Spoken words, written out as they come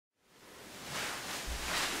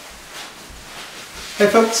Hey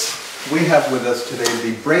folks, we have with us today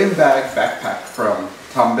the Brain Bag backpack from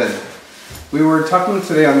Tom Bihin. We were talking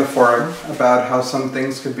today on the forum about how some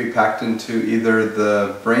things could be packed into either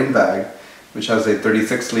the Brain Bag, which has a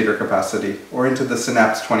 36-liter capacity, or into the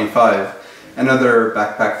Synapse 25, another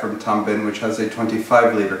backpack from Tom Bihin which has a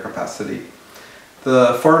 25-liter capacity.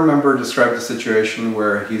 The forum member described a situation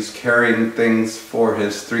where he's carrying things for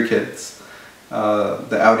his 3 kids.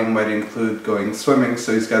 The outing might include going swimming,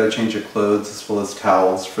 so he's got a change of clothes as well as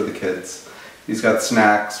towels for the kids. He's got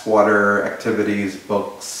snacks, water, activities,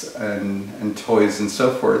 books, and toys and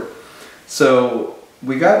so forth. So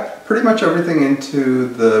we got pretty much everything into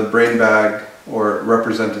the Brain Bag, or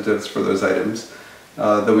representatives for those items,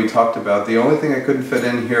 that we talked about. The only thing I couldn't fit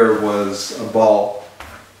in here was a ball.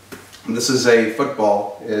 This is a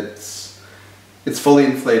football. It's fully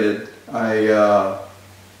inflated.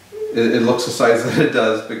 It looks the size that it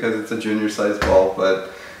does because it's a junior size ball,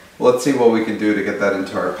 but let's see what we can do to get that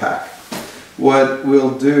into our pack. What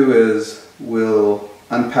we'll do is we'll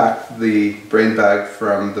unpack the Brain Bag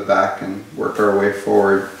from the back and work our way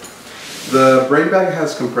forward. The Brain Bag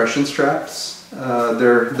has compression straps.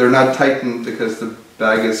 They're not tightened because the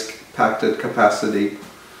bag is packed at capacity.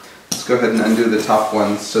 Let's go ahead and undo the top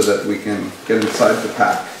ones so that we can get inside the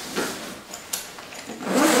pack.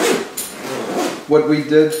 What we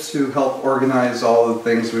did to help organize all the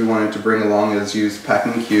things we wanted to bring along is use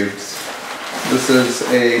packing cubes. This is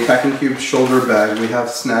a packing cube shoulder bag. We have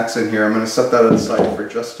snacks in here. I'm going to set that aside for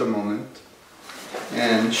just a moment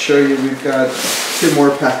and show you we've got 2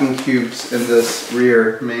 more packing cubes in this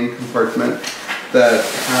rear main compartment that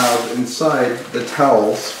have inside the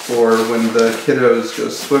towels for when the kiddos go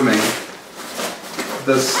swimming.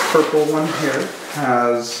 This purple one here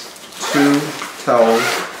has 2 towels.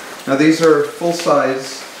 Now these are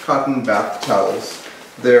full-size cotton bath towels.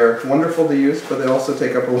 They're wonderful to use, but they also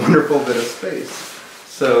take up a wonderful bit of space.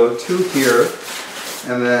 So 2 here,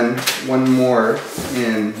 and then 1 more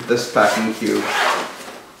in this packing cube.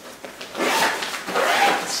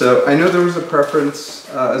 So I know there was a preference,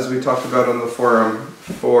 as we talked about on the forum,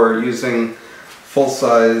 for using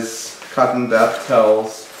full-size cotton bath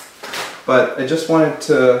towels, but I just wanted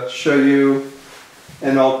to show you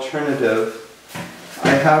an alternative.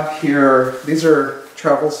 I have here, these are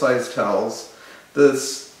travel-size towels.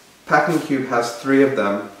 This packing cube has 3 of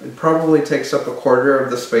them. It probably takes up 1/4 of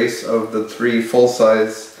the space of the 3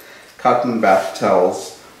 full-size cotton bath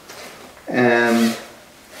towels. And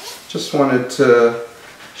just wanted to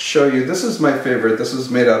show you, this is my favorite. This is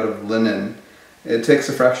made out of linen. It takes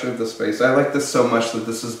a fraction of the space. I like this so much that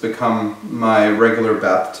this has become my regular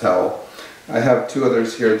bath towel. I have 2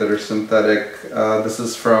 others here that are synthetic. This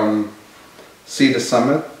is from Sea to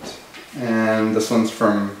Summit, and this one's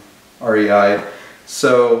from REI.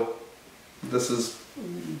 So this is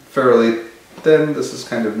fairly thin, this is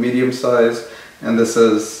kind of medium size, and this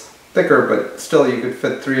is thicker, but still you could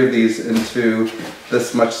fit 3 of these into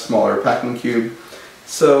this much smaller packing cube.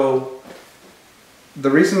 So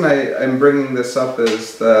the reason I'm bringing this up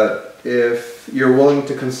is that if you're willing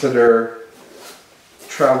to consider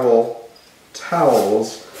travel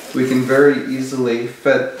towels, we can very easily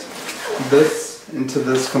fit this into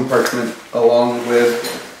this compartment along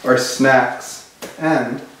with our snacks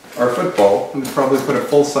and our football. We'd probably put a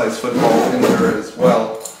full-size football in there as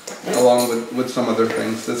well, along with some other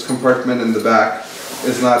things. This compartment in the back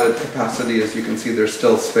is not at capacity. As you can see, there's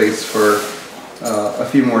still space for a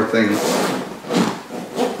few more things.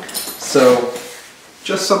 So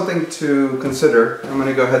just something to consider. I'm going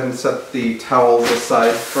to go ahead and set the towels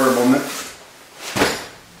aside for a moment.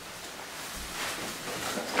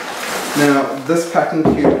 Now, this packing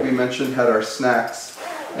cube we mentioned had our snacks.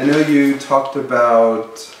 I know you talked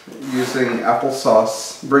about using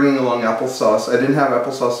applesauce, bringing along applesauce. I didn't have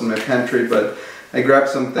applesauce in my pantry, but I grabbed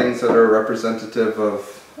some things that are representative of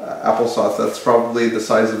applesauce. That's probably the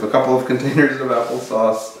size of a couple of containers of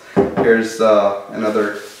applesauce. Here's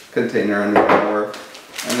another container and 1 more.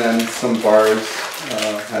 And then some bars,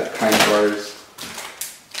 had Kind bars,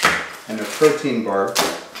 and a protein bar.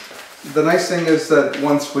 The nice thing is that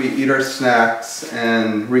once we eat our snacks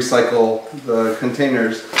and recycle the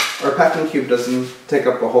containers, our packing cube doesn't take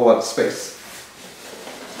up a whole lot of space.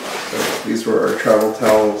 So these were our travel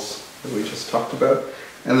towels that we just talked about.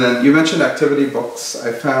 And then you mentioned activity books.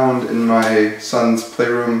 I found in my son's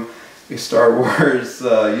playroom a Star Wars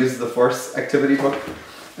Use the Force activity book.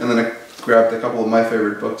 And then I grabbed a couple of my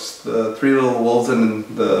favorite books, The 3 Little Wolves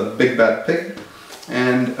and the Big Bad Pig,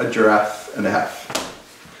 and A Giraffe and a Half.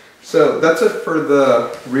 So that's it for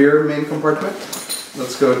the rear main compartment.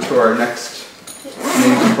 Let's go to our next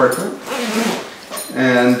main compartment.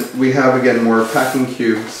 And we have, again, more packing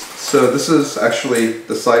cubes. So this is actually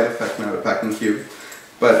the side effect, not a packing cube.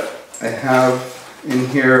 But I have in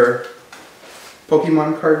here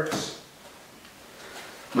Pokemon cards.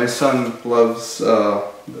 My son loves,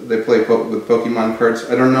 they play with Pokemon cards.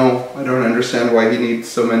 I don't understand why he needs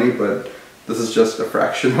so many, but this is just a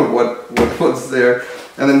fraction of what was there.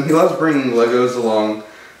 And then he loves bringing Legos along,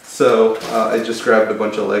 so I just grabbed a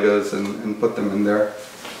bunch of Legos and put them in there.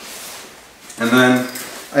 And then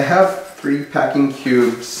I have 3 packing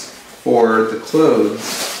cubes for the clothes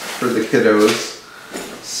for the kiddos.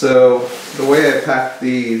 So the way I pack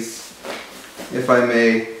these, if I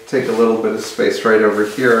may take a little bit of space right over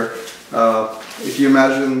here, if you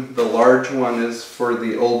imagine the large one is for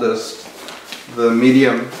the oldest, the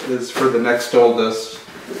medium is for the next oldest,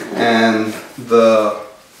 and the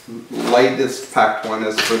lightest packed one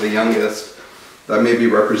is for the youngest. That may be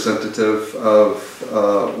representative of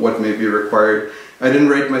what may be required. I didn't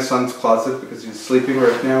raid my son's closet because he's sleeping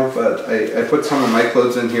right now, but I put some of my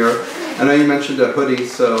clothes in here. I know you mentioned a hoodie,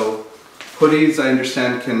 so hoodies I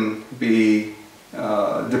understand can be,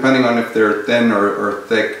 depending on if they're thin or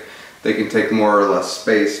thick, they can take more or less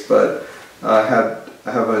space, but I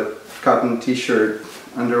have a cotton t-shirt,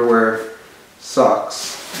 underwear,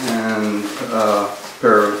 socks, and a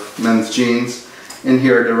pair of men's jeans in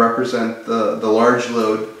here to represent the large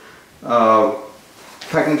load.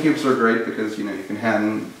 Packing cubes are great because you can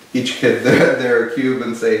hand each kid their cube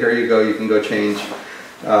and say, here you go, you can go change.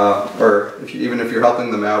 Or even if you're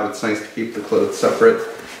helping them out, it's nice to keep the clothes separate.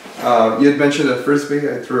 You had mentioned a Frisbee.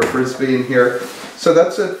 I threw a Frisbee in here. So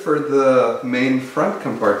that's it for the main front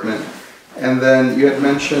compartment. And then you had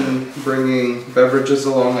mentioned bringing beverages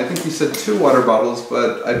along. I think you said 2 water bottles,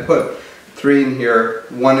 but I put 3 in here.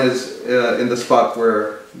 One is in the spot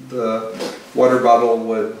where the water bottle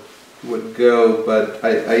would go, but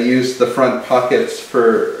I used the front pockets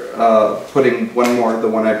for putting one more, the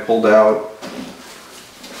one I pulled out.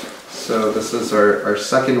 So this is our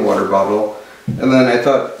second water bottle. And then I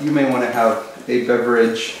thought you may want to have a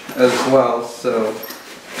beverage as well, so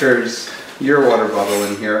here's your water bottle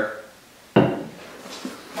in here.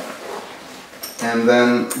 And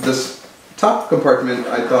then this top compartment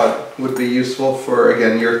I thought would be useful for,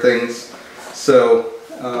 again, your things. So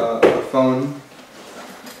a phone,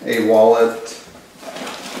 a wallet,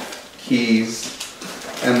 keys,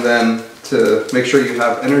 and then to make sure you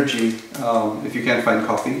have energy, if you can't find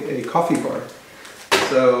coffee, a coffee bar.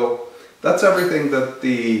 So that's everything that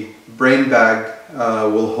the brain bag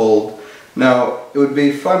will hold. Now, it would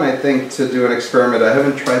be fun, I think, to do an experiment. I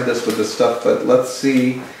haven't tried this with this stuff, but let's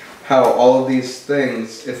see how all of these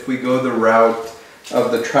things, if we go the route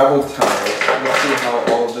of the travel towel, let's see how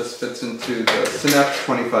all of this fits into the Synapse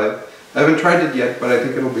 25. I haven't tried it yet, but I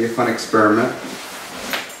think it'll be a fun experiment.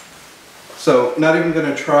 So, not even going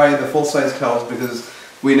to try the full-size towels because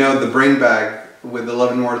we know the brain bag with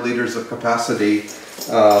 11 more liters of capacity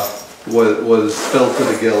was filled to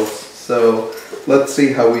the gills. So, let's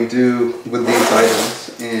see how we do with these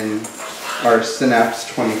items in our Synapse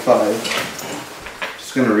 25.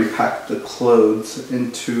 Just going to repack the clothes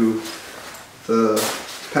into the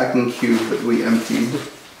packing cube that we emptied.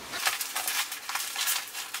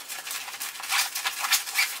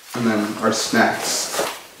 And then our snacks.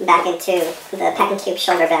 Back into the packing cube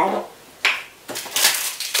shoulder bag.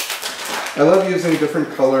 I love using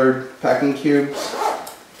different colored packing cubes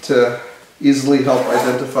to easily help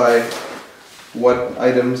identify what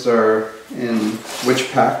items are in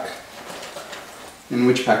which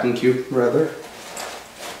packing cube rather.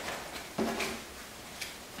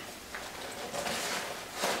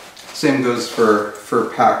 Same goes for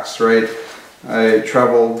packs, right? I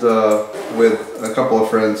traveled with a couple of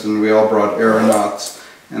friends and we all brought aeronauts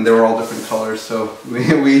and they were all different colors, so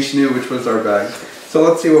we each knew which was our bag. So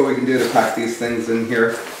let's see what we can do to pack these things in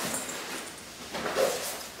here.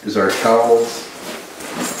 Here's our towels.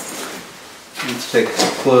 Let's take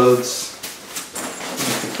the clothes,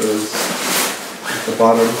 put those at the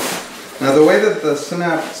bottom. Now the way that the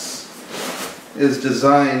Synapse is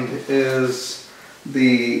designed is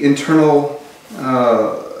the internal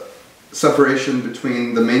separation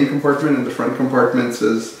between the main compartment and the front compartments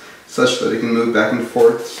is such that it can move back and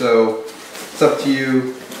forth. So it's up to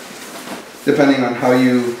you, depending on how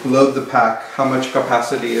you load the pack, how much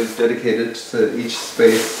capacity is dedicated to each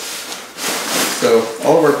space. So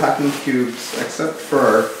all of our packing cubes, except for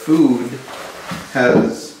our food,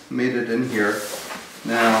 has made it in here.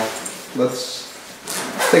 Now let's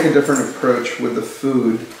take a different approach with the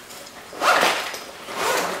food.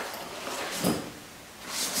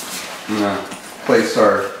 Place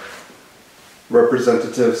our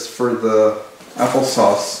representatives for the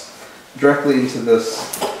applesauce directly into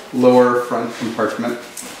this lower front compartment.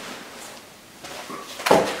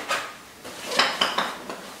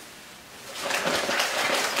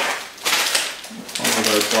 All of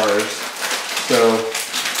our bars. So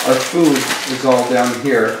our food is all down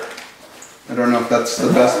here. I don't know if that's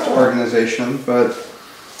the best organization, but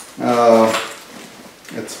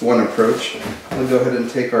it's one approach. I'll go ahead and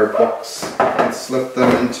take our books and slip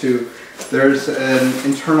them into, there's an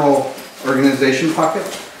internal organization pocket.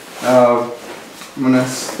 I'm going to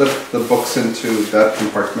slip the books into that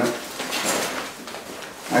compartment.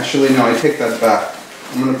 Actually, no, I take that back.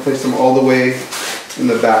 I'm going to place them all the way in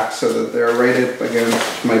the back so that they're right up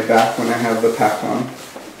against my back when I have the pack on.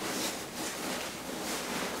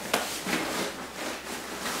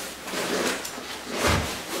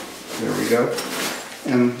 There we go.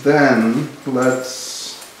 And then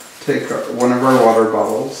let's take one of our water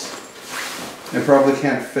bottles. I probably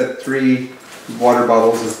can't fit 3 water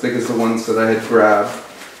bottles as big as the ones that I had grabbed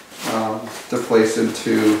to place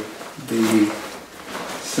into the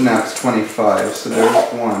Synapse 25. So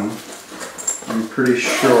there's one. I'm pretty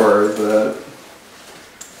sure that,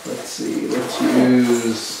 let's see, let's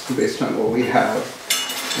use, based on what we have, I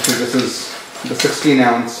think this is the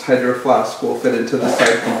 16-ounce hydro flask will fit into the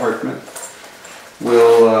side compartment.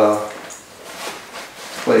 We'll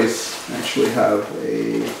actually have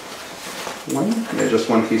just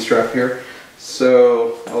one key strap here.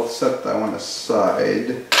 So I'll set that one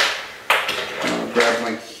aside. I'll grab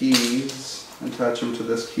my keys, attach them to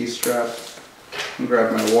this key strap, and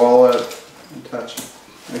grab my wallet, attach it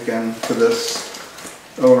again to this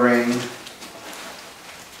O-ring.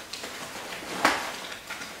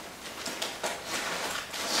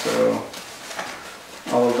 So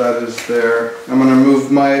all of that is there. I'm going to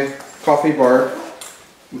move my coffee bar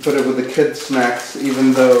and put it with the kids' snacks,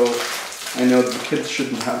 even though I know the kids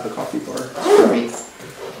shouldn't have the coffee bar. It's for me.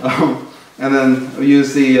 And then I'll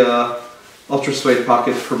use the ultra suede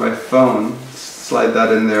pocket for my phone. Slide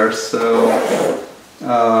that in there. So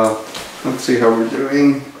let's see how we're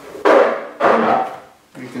doing.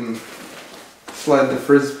 We can slide the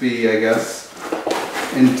frisbee, I guess,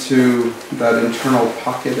 into that internal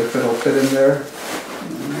pocket if it'll fit in there.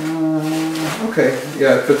 Okay,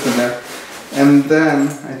 yeah, it fits in there. And then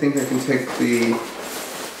I think I can take the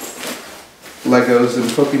Legos and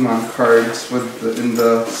Pokemon cards in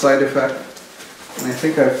the side effect. And I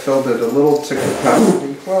think I've filled it a little to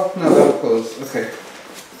capacity. Well, no, that'll close. Okay.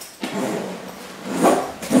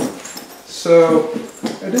 So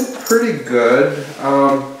I did pretty good.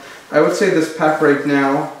 I would say this pack right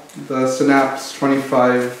now, the Synapse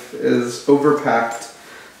 25, is overpacked.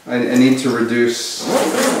 I need to reduce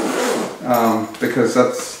because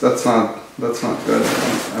that's not good.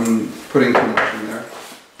 I'm putting too much in there.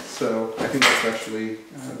 So I think that's actually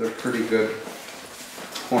they're pretty good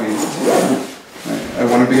points. I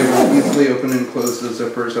want to be able to easily open and close the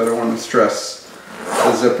zippers. I don't want to stress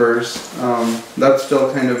the zippers. That's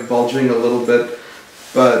still kind of bulging a little bit,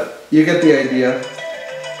 but you get the idea.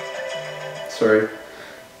 Sorry.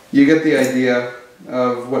 You get the idea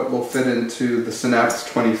of what will fit into the Synapse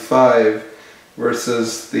 25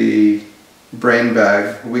 versus the brain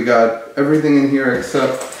bag. We got everything in here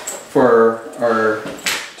except for our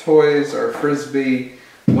toys, our frisbee,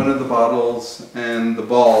 one of the bottles, and the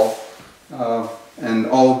ball. And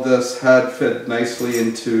all of this had fit nicely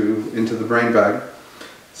into the brain bag.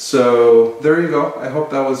 So there you go. I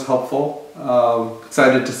hope that was helpful.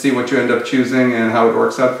 Excited to see what you end up choosing and how it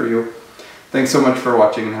works out for you. Thanks so much for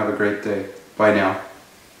watching and have a great day. Bye now.